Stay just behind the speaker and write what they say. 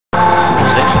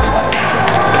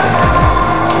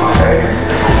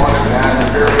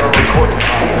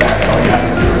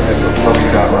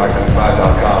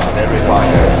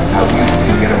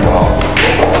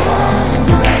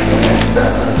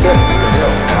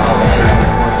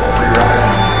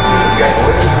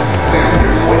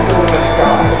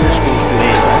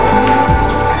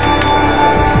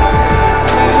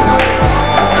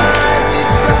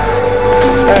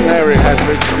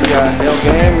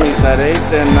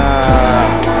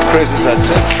Chris is at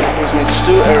 6. Chris needs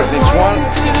 2. Erik needs 1.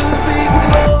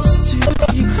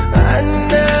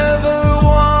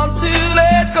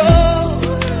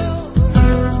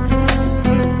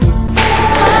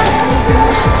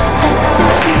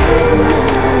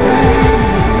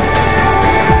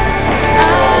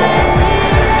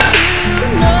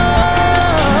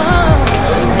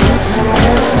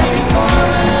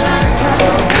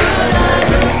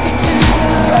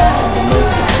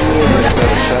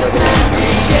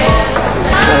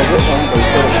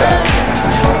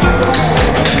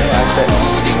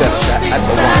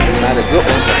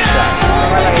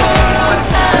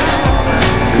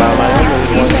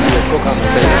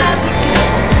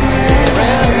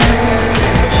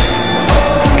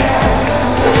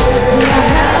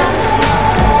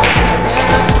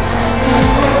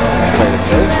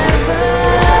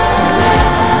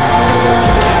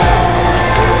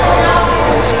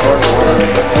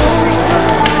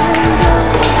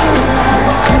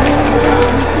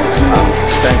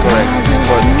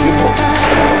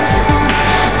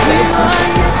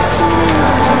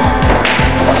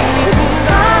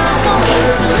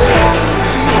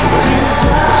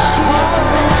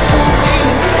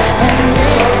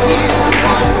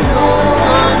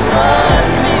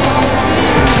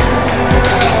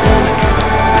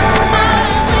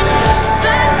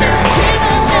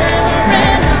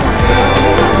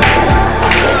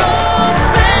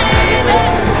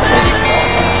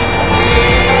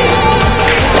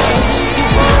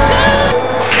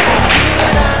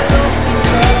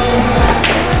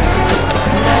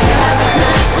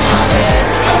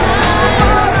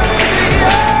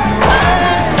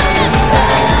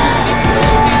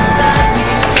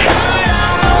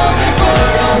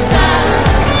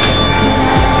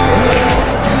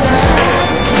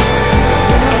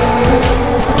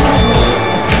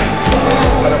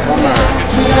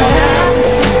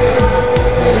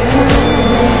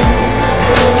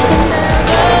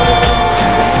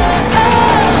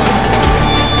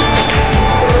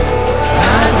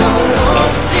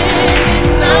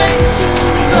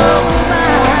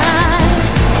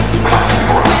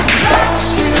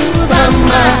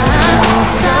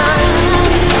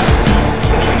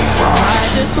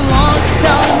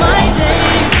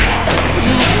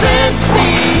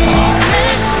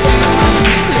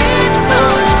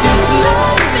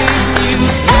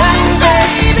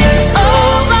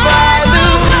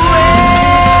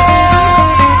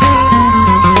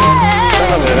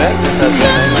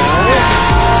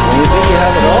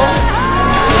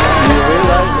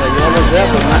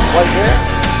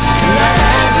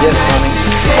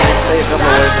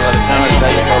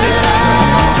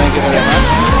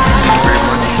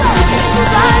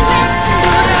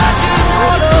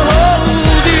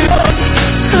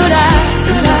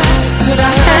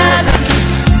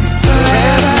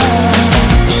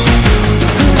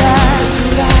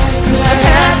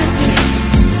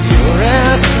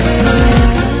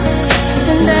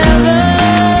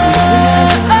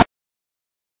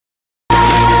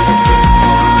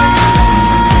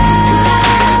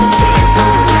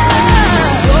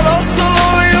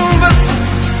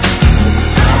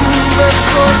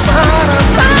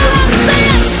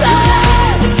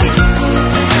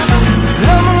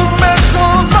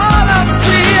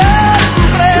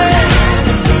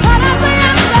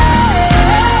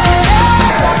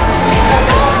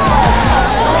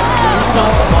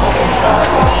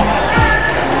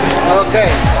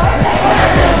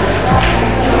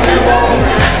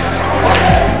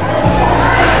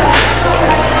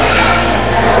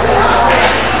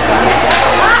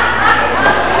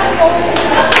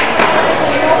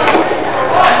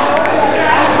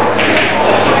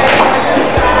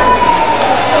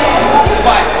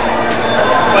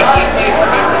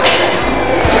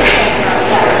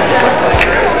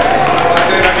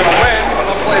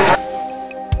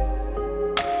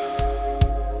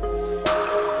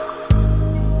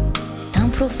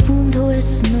 Profundo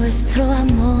es nuestro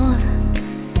amor,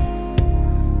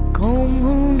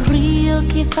 como un río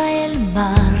que va al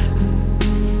mar.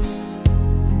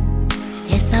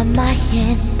 Esa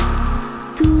magia en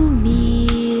tu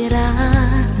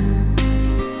mirar,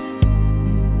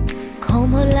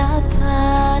 como la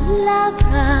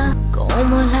palabra,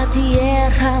 como la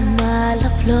tierra ama la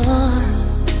flor,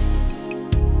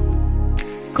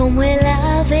 como el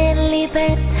ave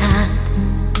libertad.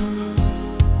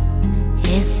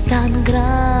 Es tan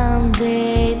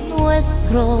grande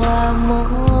nuestro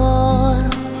amor,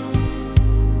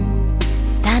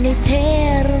 tan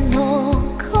eterno,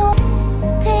 como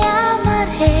te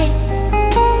amaré.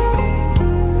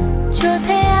 Yo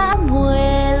te amo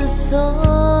el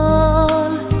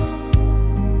sol,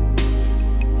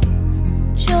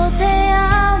 Yo te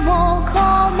amo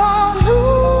como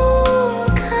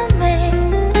nunca me.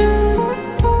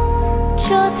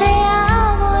 Yo te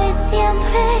amo y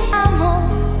siempre amo,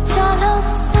 ya lo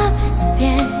sabes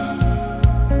bien.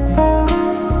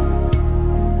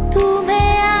 Tú me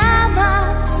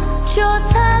amas, yo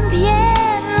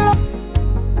también lo.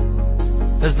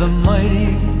 As the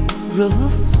mighty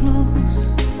river flows,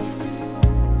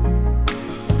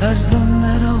 as the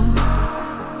meadow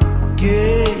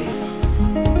gave,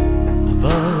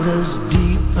 about as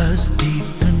deep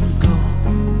can go,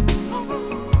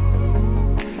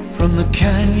 from the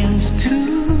canyons to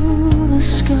the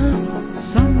sky.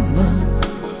 Summer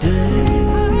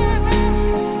days,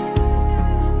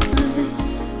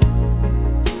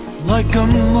 like a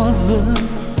mother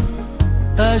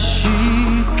as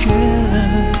she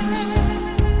cares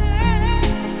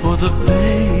for the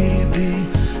baby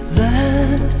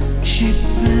that she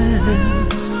bears.